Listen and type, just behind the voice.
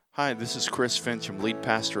Hi, this is Chris Fincham, lead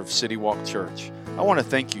pastor of City Walk Church. I want to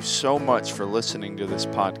thank you so much for listening to this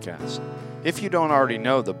podcast. If you don't already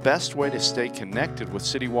know, the best way to stay connected with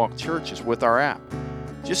City Walk Church is with our app.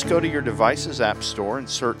 Just go to your device's app store and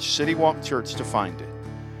search City Walk Church to find it.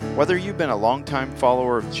 Whether you've been a longtime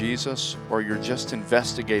follower of Jesus or you're just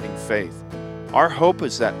investigating faith, our hope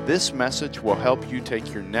is that this message will help you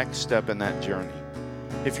take your next step in that journey.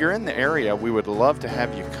 If you're in the area, we would love to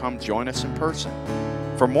have you come join us in person.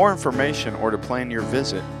 For more information or to plan your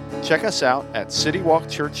visit, check us out at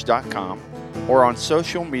citywalkchurch.com or on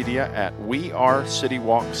social media at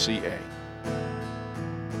WeAreCityWalkCA.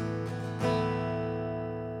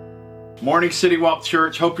 Morning, City Walk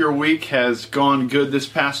Church. Hope your week has gone good this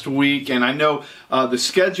past week. And I know the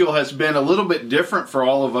schedule has been a little bit different for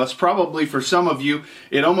all of us. Probably for some of you,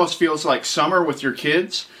 it almost feels like summer with your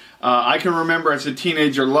kids. I can remember as a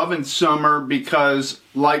teenager loving summer because,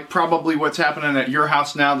 like probably what's happening at your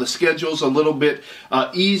house now, the schedule's a little bit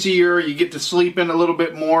easier. You get to sleep in a little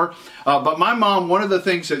bit more. But my mom, one of the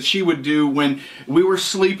things that she would do when we were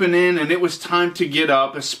sleeping in and it was time to get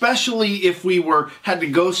up, especially if we had to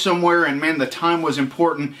go somewhere and man, the time was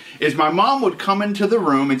important, is my mom would come into the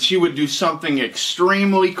room and she would do something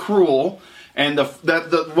extremely cruel. And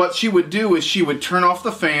what she would do is she would turn off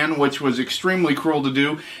the fan, which was extremely cruel to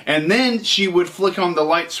do, and then she would flick on the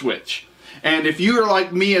light switch. And if you were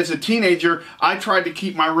like me as a teenager, I tried to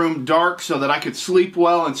keep my room dark so that I could sleep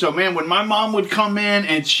well. And so, man, when my mom would come in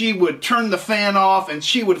and she would turn the fan off and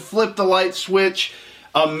she would flip the light switch,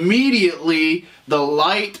 immediately the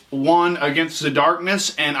light won against the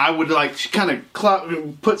darkness, and I would like kind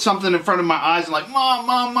of put something in front of my eyes and like, Mom,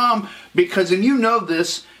 Mom, Mom, because, and you know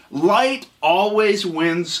this, light always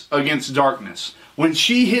wins against darkness. When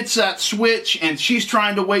she hits that switch and she's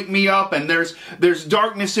trying to wake me up and there's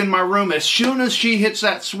darkness in my room, as soon as she hits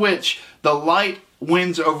that switch, the light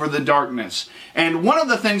wins over the darkness. And one of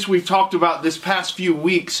the things we've talked about this past few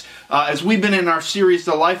weeks as we've been in our series,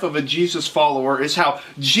 The Life of a Jesus Follower, is how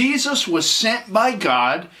Jesus was sent by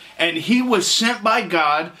God, and he was sent by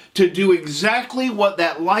God to do exactly what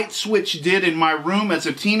that light switch did in my room as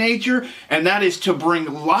a teenager, and that is to bring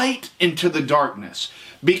light into the darkness.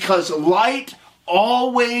 Because light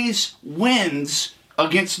always wins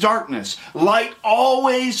against darkness. Light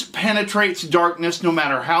always penetrates darkness no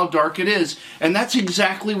matter how dark it is. And that's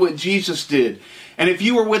exactly what Jesus did. And if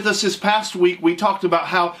you were with us this past week, we talked about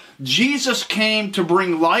how Jesus came to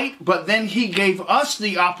bring light, but then he gave us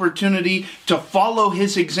the opportunity to follow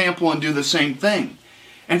his example and do the same thing.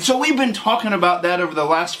 And so we've been talking about that over the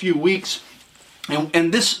last few weeks.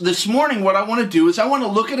 And this morning, what I want to do is I want to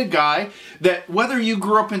look at a guy that, whether you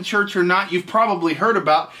grew up in church or not, you've probably heard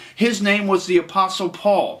about. His name was the Apostle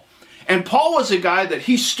Paul. And Paul was a guy that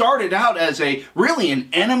he started out as really an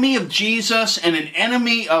enemy of Jesus and an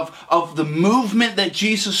enemy of the movement that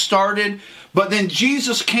Jesus started. But then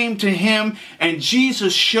Jesus came to him and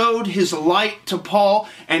Jesus showed his light to Paul,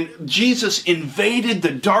 and Jesus invaded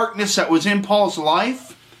the darkness that was in Paul's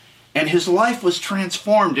life. And his life was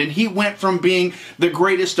transformed, and he went from being the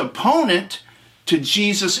greatest opponent to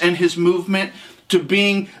Jesus and his movement to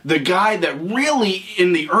being the guy that really,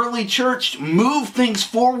 in the early church, moved things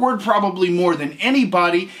forward probably more than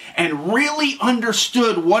anybody and really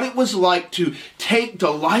understood what it was like to take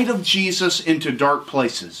the light of Jesus into dark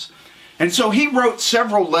places. And so he wrote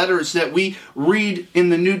several letters that we read in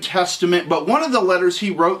the New Testament, but one of the letters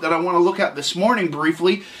he wrote that I want to look at this morning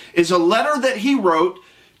briefly is a letter that he wrote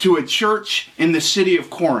to a church in the city of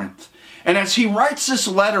Corinth. And as he writes this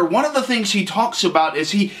letter, one of the things he talks about is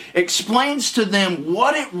he explains to them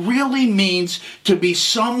what it really means to be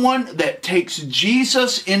someone that takes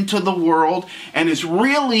Jesus into the world and is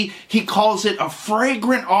really, he calls it a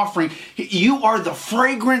fragrant offering. You are the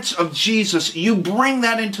fragrance of Jesus. You bring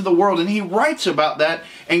that into the world. And he writes about that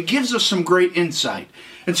and gives us some great insight.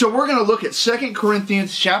 And so we're going to look at 2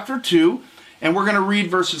 Corinthians chapter 2. And we're going to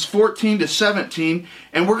read verses 14 to 17,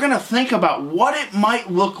 and we're going to think about what it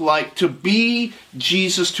might look like to be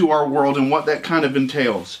Jesus to our world and what that kind of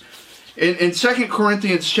entails. In 2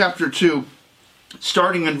 Corinthians chapter 2,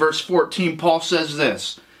 starting in verse 14, Paul says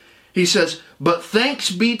this. He says, "But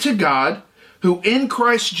thanks be to God, who in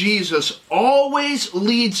Christ Jesus always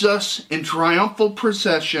leads us in triumphal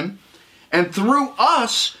procession, and through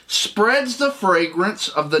us spreads the fragrance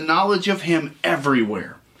of the knowledge of him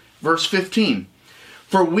everywhere." Verse 15,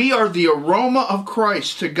 "For we are the aroma of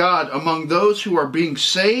Christ to God among those who are being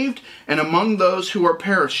saved and among those who are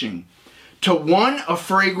perishing. To one a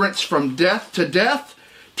fragrance from death to death,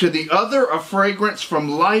 to the other a fragrance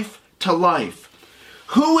from life to life.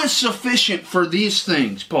 Who is sufficient for these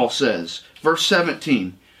things?" Paul says. Verse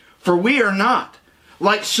 17, "For we are not,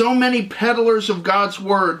 like so many peddlers of God's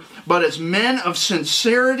word, but as men of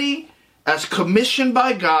sincerity, as commissioned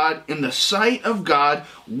by God, in the sight of God,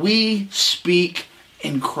 we speak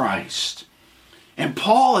in Christ. And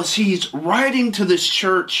Paul, as he's writing to this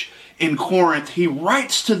church in Corinth, he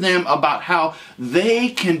writes to them about how they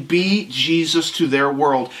can be Jesus to their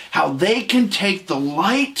world, how they can take the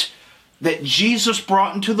light that Jesus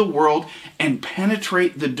brought into the world and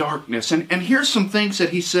penetrate the darkness. And here's some things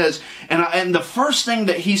that he says. And the first thing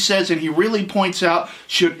that he says, and he really points out,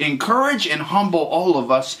 should encourage and humble all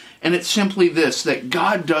of us. And it's simply this, that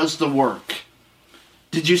God does the work.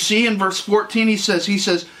 Did you see in verse 14, he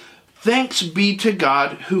says, thanks be to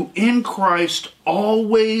God who in Christ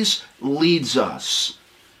always leads us.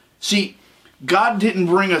 See, God didn't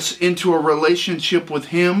bring us into a relationship with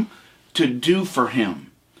him to do for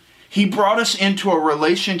him. He brought us into a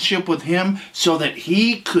relationship with him so that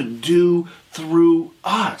he could do through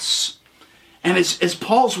us. And as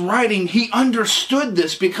Paul's writing, he understood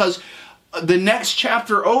this, because the next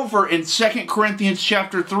chapter over in 2 Corinthians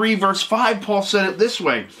chapter 3, verse 5, Paul said it this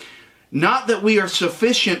way, not that we are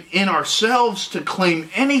sufficient in ourselves to claim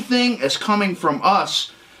anything as coming from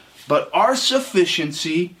us, but our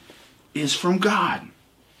sufficiency is from God.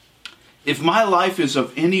 If my life is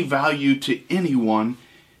of any value to anyone,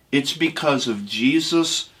 it's because of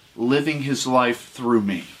Jesus living his life through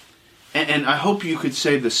me. And I hope you could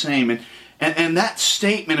say the same. And that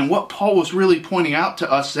statement, and what Paul was really pointing out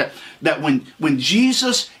to us, that when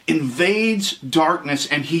Jesus invades darkness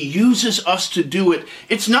and he uses us to do it,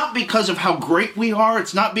 it's not because of how great we are.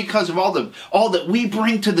 It's not because of all that we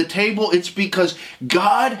bring to the table. It's because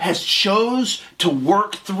God has chose to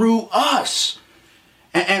work through us.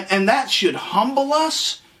 And that should humble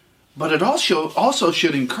us. But it also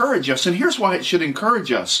should encourage us. And here's why it should encourage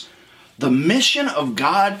us. The mission of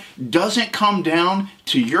God doesn't come down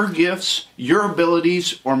to your gifts, your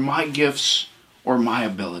abilities, or my gifts, or my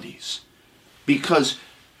abilities. Because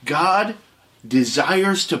God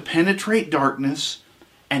desires to penetrate darkness,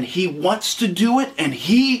 and he wants to do it, and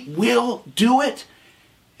he will do it,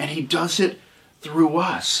 and he does it through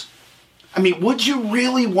us. I mean, would you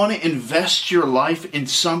really want to invest your life in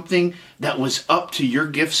something that was up to your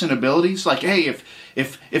gifts and abilities? Like, hey,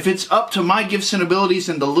 if it's up to my gifts and abilities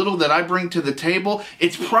and the little that I bring to the table,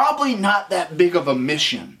 it's probably not that big of a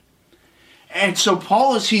mission. And so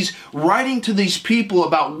Paul, as he's writing to these people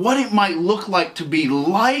about what it might look like to be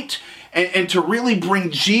light and to really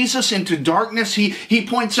bring Jesus into darkness, he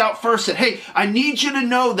points out first that, hey, I need you to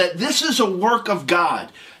know that this is a work of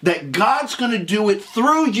God, that God's going to do it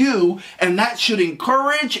through you, and that should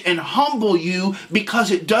encourage and humble you,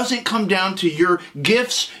 because it doesn't come down to your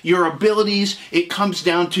gifts, your abilities, it comes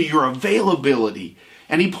down to your availability.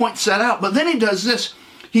 And he points that out. But then he does this.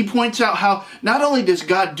 He points out how not only does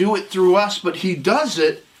God do it through us, but he does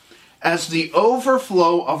it as the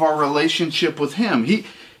overflow of our relationship with him. He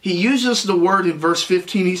uses the word in verse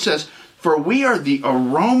 15. He says, for we are the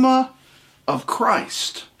aroma of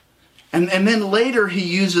Christ. And then later he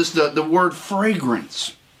uses the word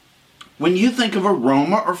fragrance. When you think of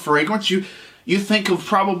aroma or fragrance, you think of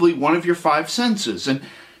probably one of your five senses.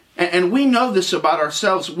 And we know this about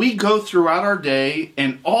ourselves. We go throughout our day,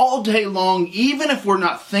 and all day long, even if we're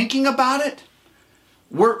not thinking about it,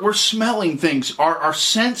 we're smelling things. Our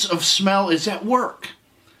sense of smell is at work.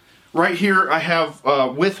 Right here I have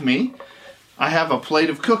with me, I have a plate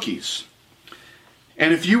of cookies.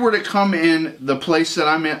 And if you were to come in the place that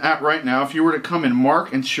I'm at right now, if you were to come in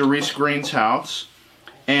Mark and Cherise Green's house,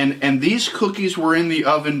 and these cookies were in the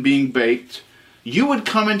oven being baked, you would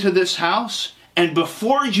come into this house, and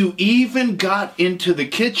before you even got into the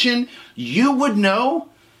kitchen, you would know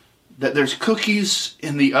that there's cookies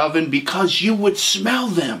in the oven because you would smell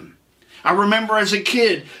them. I remember as a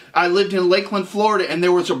kid, I lived in Lakeland, Florida, and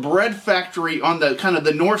there was a bread factory on the kind of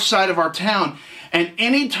the north side of our town. And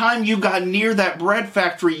anytime you got near that bread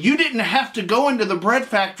factory, you didn't have to go into the bread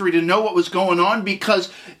factory to know what was going on,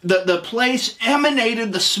 because the place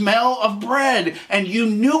emanated the smell of bread. And you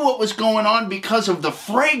knew what was going on because of the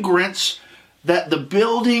fragrance that the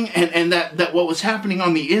building and that what was happening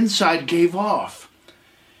on the inside gave off.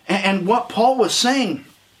 And what Paul was saying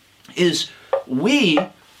is, we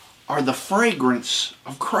are the fragrance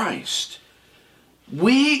of Christ.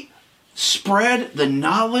 We spread the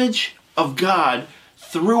knowledge of God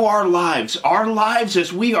through our lives. Our lives,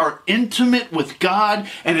 as we are intimate with God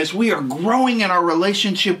and as we are growing in our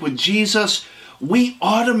relationship with Jesus, we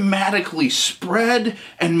automatically spread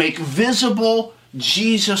and make visible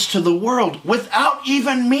Jesus to the world without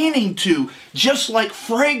even meaning to. Just like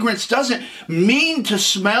fragrance doesn't mean to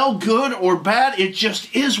smell good or bad. It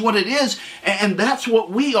just is what it is. And that's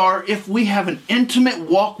what we are if we have an intimate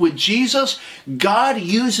walk with Jesus. God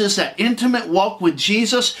uses that intimate walk with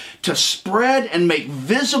Jesus to spread and make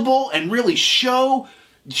visible and really show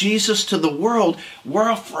Jesus to the world.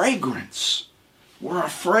 We're a fragrance. We're a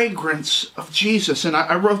fragrance of Jesus. And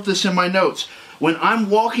I wrote this in my notes. When I'm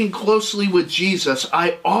walking closely with Jesus,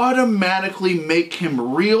 I automatically make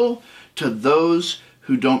him real to those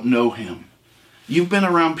who don't know him. You've been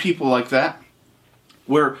around people like that,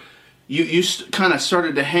 where you kind of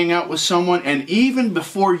started to hang out with someone, and even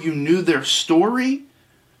before you knew their story,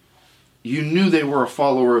 you knew they were a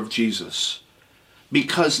follower of Jesus.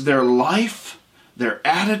 Because their life, their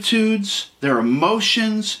attitudes, their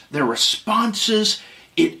emotions, their responses,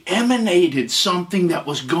 it emanated something that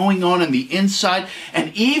was going on in the inside.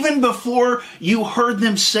 And even before you heard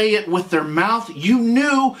them say it with their mouth, you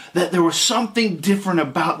knew that there was something different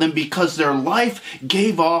about them because their life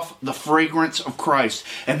gave off the fragrance of Christ.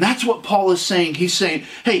 And that's what Paul is saying. He's saying,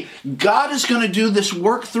 hey, God is going to do this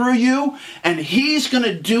work through you, and he's going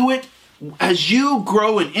to do it as you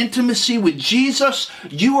grow in intimacy with Jesus.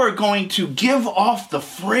 You are going to give off the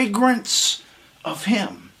fragrance of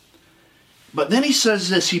him. But then he says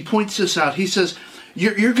this, he points this out. He says,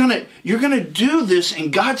 you're gonna do this,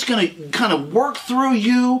 and God's gonna kind of work through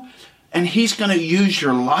you, and he's gonna use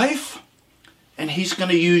your life, and he's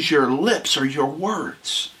gonna use your lips or your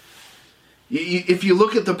words. If you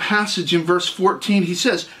look at the passage in verse 14, he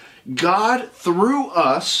says, God through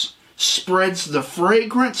us spreads the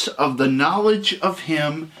fragrance of the knowledge of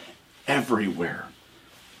him everywhere.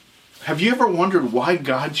 Have you ever wondered why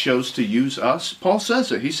God chose to use us? Paul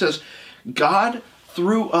says it. He says, God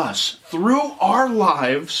through us, through our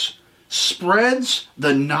lives, spreads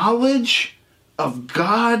the knowledge of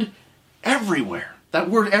God everywhere.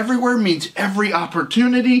 That word everywhere means every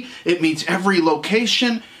opportunity. It means every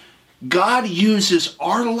location. God uses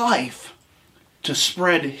our life to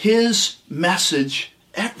spread his message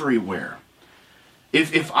everywhere.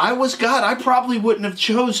 If I was God, I probably wouldn't have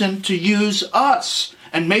chosen to use us.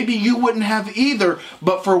 And maybe you wouldn't have either.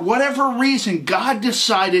 But for whatever reason, God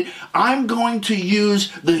decided, I'm going to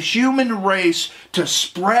use the human race to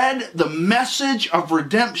spread the message of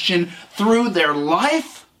redemption through their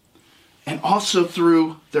life and also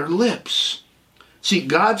through their lips. See,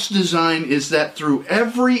 God's design is that through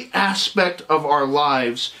every aspect of our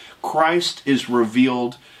lives, Christ is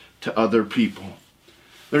revealed to other people.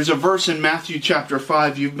 There's a verse in Matthew chapter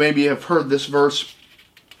 5. You maybe have heard this verse.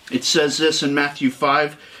 It says this in Matthew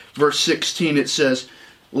 5, verse 16. It says,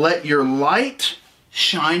 let your light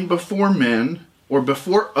shine before men or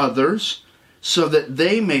before others, so that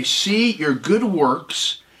they may see your good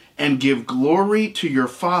works and give glory to your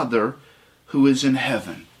Father who is in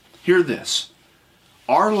heaven. Hear this.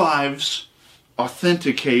 Our lives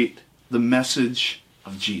authenticate the message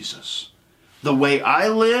of Jesus. The way I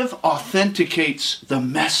live authenticates the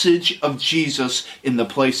message of Jesus in the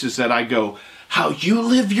places that I go. How you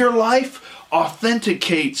live your life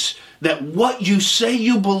authenticates that what you say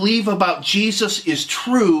you believe about Jesus is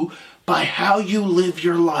true by how you live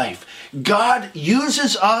your life. God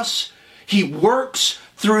uses us. He works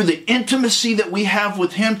through the intimacy that we have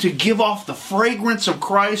with him to give off the fragrance of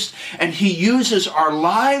Christ. And he uses our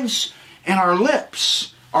lives and our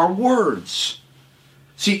lips, our words.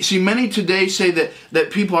 See, many today say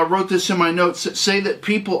that people, I wrote this in my notes, that say that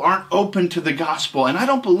people aren't open to the gospel. And I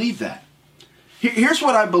don't believe that. Here's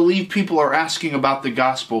what I believe people are asking about the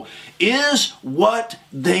gospel. Is what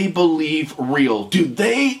they believe real? Do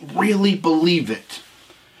they really believe it?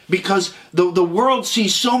 Because the world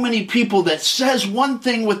sees so many people that says one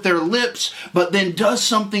thing with their lips, but then does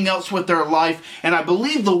something else with their life. And I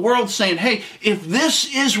believe the world's saying, hey, if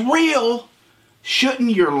this is real,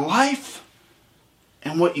 shouldn't your life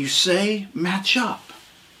and what you say match up?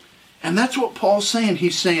 And that's what Paul's saying.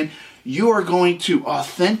 He's saying, you are going to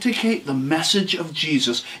authenticate the message of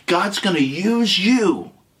Jesus. God's going to use you.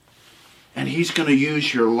 And he's going to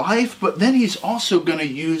use your life, but then he's also going to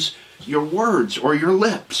use your words or your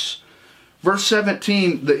lips. Verse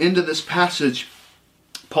 17, the end of this passage,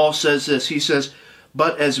 Paul says this. He says,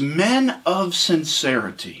 but as men of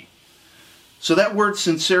sincerity. So that word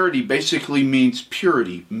sincerity basically means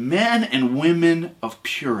purity. Men and women of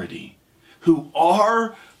purity, who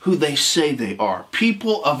are who they say they are.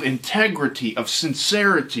 People of integrity, of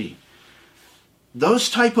sincerity. Those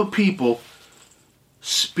type of people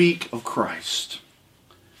speak of Christ.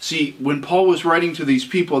 See, when Paul was writing to these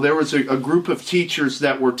people, there was a group of teachers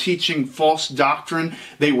that were teaching false doctrine.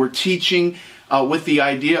 They were teaching with the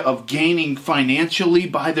idea of gaining financially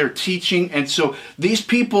by their teaching. And so these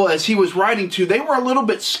people, as he was writing to, they were a little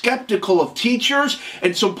bit skeptical of teachers.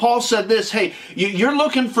 And so Paul said this, hey, you're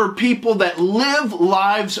looking for people that live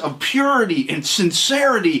lives of purity and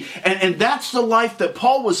sincerity. And that's the life that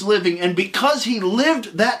Paul was living. And because he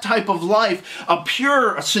lived that type of life, a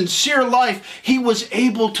pure, a sincere life, he was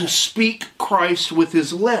able to speak Christ with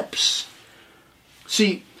his lips.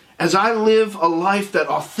 See, as I live a life that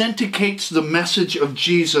authenticates the message of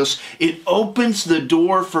Jesus, it opens the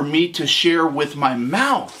door for me to share with my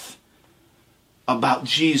mouth about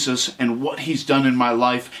Jesus and what he's done in my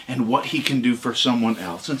life and what he can do for someone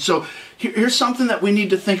else. And so here's something that we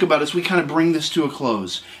need to think about as we kind of bring this to a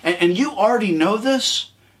close. And you already know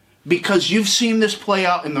this because you've seen this play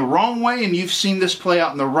out in the wrong way and you've seen this play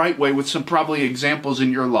out in the right way with some probably examples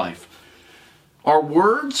in your life. Our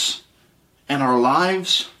words and our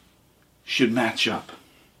lives should match up.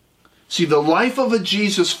 See, the life of a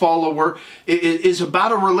Jesus follower is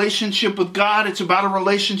about a relationship with God. It's about a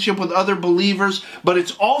relationship with other believers, but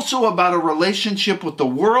it's also about a relationship with the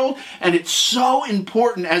world. And it's so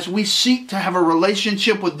important as we seek to have a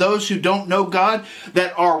relationship with those who don't know God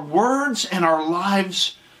that our words and our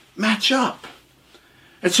lives match up.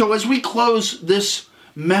 And so as we close this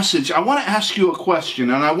message, I want to ask you a question,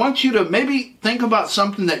 and I want you to maybe think about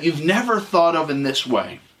something that you've never thought of in this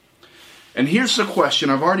way. And here's the question.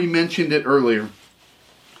 I've already mentioned it earlier.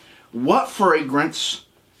 What fragrance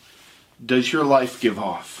does your life give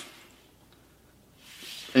off?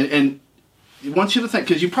 And I want you to think,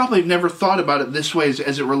 because you probably have never thought about it this way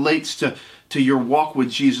as it relates to your walk with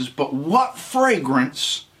Jesus, but what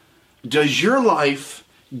fragrance does your life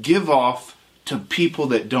give off to people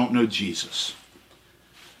that don't know Jesus?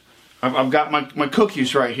 I've got my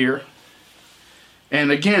cookies right here.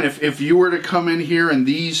 And again, if you were to come in here and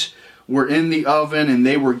these were in the oven and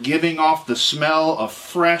they were giving off the smell of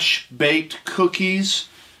fresh baked cookies,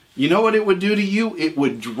 you know what it would do to you? It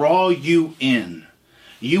would draw you in.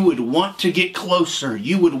 You would want to get closer.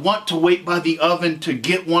 You would want to wait by the oven to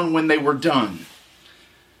get one when they were done.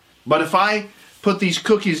 But if I put these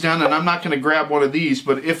cookies down, and I'm not going to grab one of these,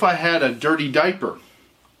 but if I had a dirty diaper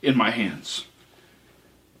in my hands,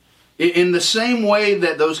 in the same way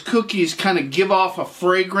that those cookies kind of give off a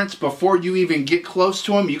fragrance before you even get close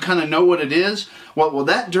to them, you kind of know what it is. Well,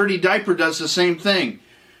 that dirty diaper does the same thing.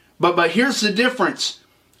 But here's the difference.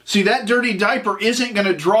 See, that dirty diaper isn't going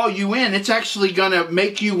to draw you in. It's actually going to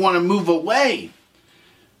make you want to move away.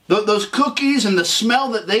 Those cookies and the smell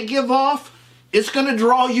that they give off, it's going to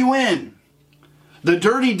draw you in. The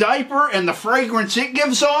dirty diaper and the fragrance it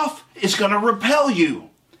gives off is going to repel you.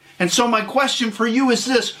 And so my question for you is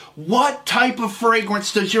this: what type of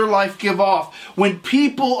fragrance does your life give off? When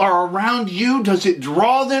people are around you, does it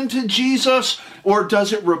draw them to Jesus, or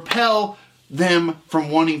does it repel them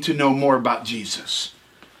from wanting to know more about Jesus?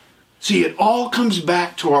 See, it all comes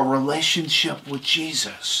back to our relationship with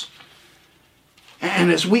Jesus.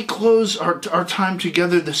 And as we close our time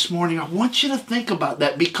together this morning, I want you to think about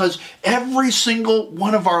that, because every single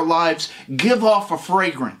one of our lives give off a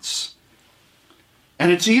fragrance.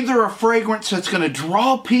 And it's either a fragrance that's going to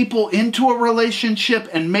draw people into a relationship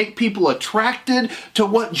and make people attracted to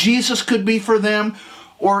what Jesus could be for them,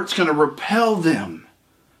 or it's going to repel them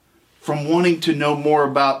from wanting to know more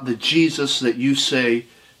about the Jesus that you say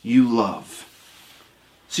you love.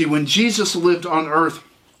 See, when Jesus lived on earth,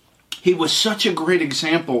 he was such a great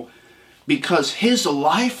example because his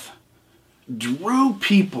life drew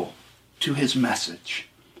people to his message.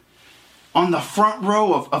 On the front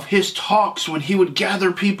row of his talks, when he would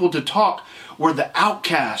gather people to talk, were the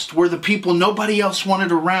outcast, were the people nobody else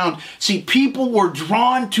wanted around. See, people were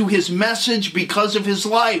drawn to his message because of his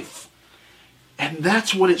life. And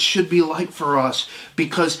that's what it should be like for us,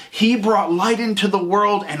 because he brought light into the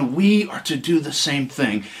world and we are to do the same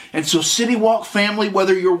thing. And so City Walk family,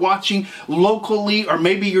 whether you're watching locally or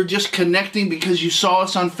maybe you're just connecting because you saw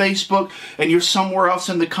us on Facebook and you're somewhere else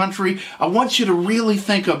in the country, I want you to really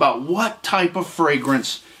think about what type of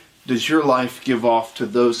fragrance does your life give off to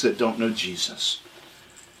those that don't know Jesus.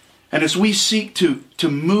 And as we seek to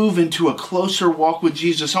move into a closer walk with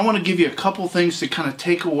Jesus, I want to give you a couple things to kind of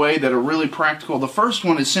take away that are really practical. The first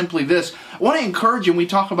one is simply this. I want to encourage you, and we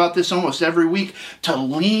talk about this almost every week, to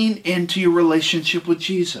lean into your relationship with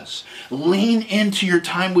Jesus. Lean into your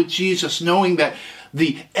time with Jesus, knowing that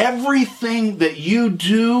everything that you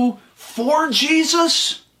do for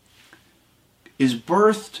Jesus is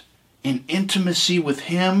birthed in intimacy with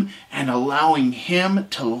him and allowing him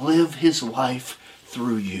to live his life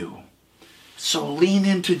through you. So lean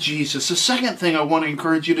into Jesus. The second thing I want to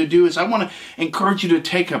encourage you to do is I want to encourage you to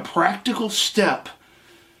take a practical step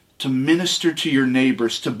to minister to your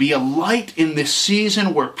neighbors, to be a light in this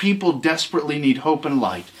season where people desperately need hope and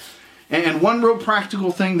light. And one real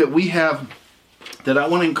practical thing that we have that I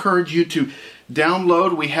want to encourage you to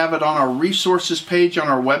download, we have it on our resources page on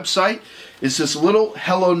our website, is this little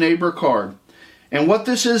Hello Neighbor card. And what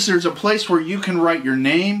this is, there's a place where you can write your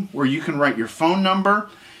name, where you can write your phone number,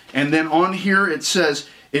 and then on here it says,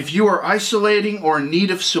 if you are isolating or in need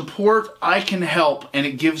of support, I can help. And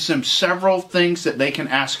it gives them several things that they can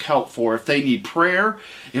ask help for. If they need prayer,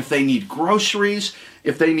 if they need groceries,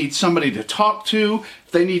 if they need somebody to talk to,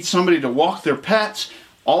 if they need somebody to walk their pets,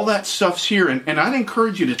 all that stuff's here. And I'd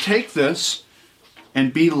encourage you to take this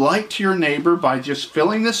and be light to your neighbor by just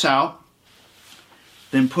filling this out,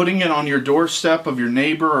 then putting it on your doorstep of your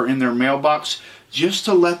neighbor or in their mailbox, just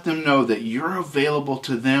to let them know that you're available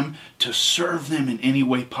to them to serve them in any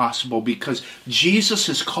way possible, because Jesus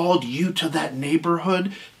has called you to that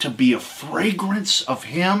neighborhood to be a fragrance of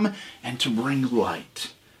Him and to bring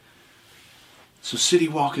light. So City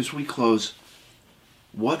Walk, as we close,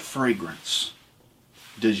 what fragrance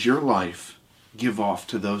does your life give off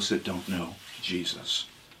to those that don't know Jesus?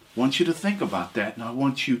 I want you to think about that, and I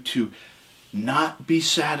want you to not be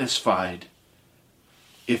satisfied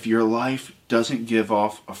if your life doesn't give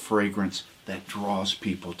off a fragrance that draws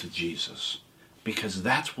people to Jesus. Because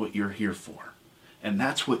that's what you're here for. And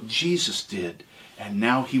that's what Jesus did. And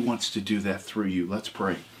now He wants to do that through you. Let's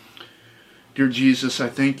pray. Dear Jesus, I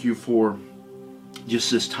thank You for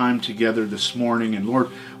just this time together this morning. And Lord,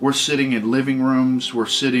 we're sitting in living rooms. We're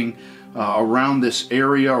sitting around this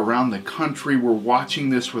area, around the country. We're watching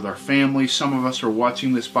this with our families. Some of us are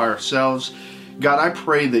watching this by ourselves. God, I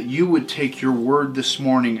pray that You would take Your word this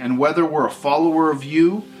morning, and whether we're a follower of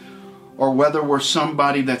You or whether we're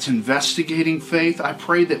somebody that's investigating faith, I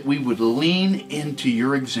pray that we would lean into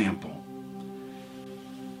Your example.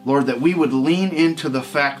 Lord, that we would lean into the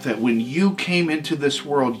fact that when You came into this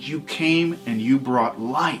world, You came and You brought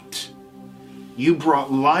light. You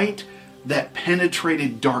brought light that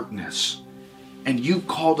penetrated darkness, and You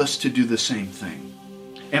called us to do the same thing.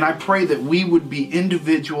 And I pray that we would be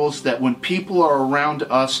individuals that when people are around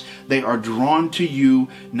us, they are drawn to You,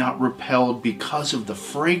 not repelled, because of the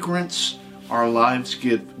fragrance our lives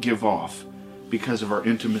give off because of our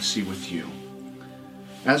intimacy with You.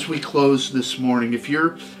 As we close this morning, if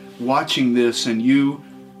you're watching this and you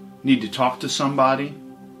need to talk to somebody,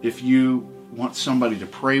 if you want somebody to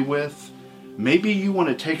pray with, maybe you want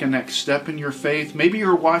to take a next step in your faith. Maybe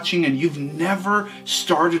you're watching and you've never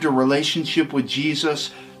started a relationship with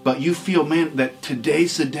Jesus, but you feel, man, that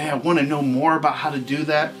today's the day. I want to know more about how to do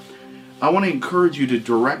that. I want to encourage you to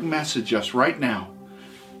direct message us right now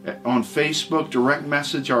on Facebook. Direct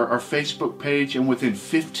message our Facebook page, and within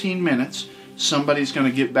 15 minutes, somebody's going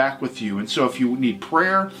to get back with you. And so if you need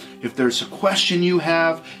prayer, if there's a question you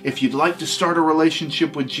have, if you'd like to start a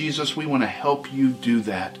relationship with Jesus, we want to help you do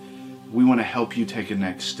that. We want to help you take a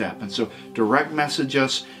next step. And so direct message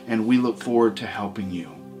us, and we look forward to helping you.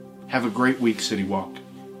 Have a great week, City Walk.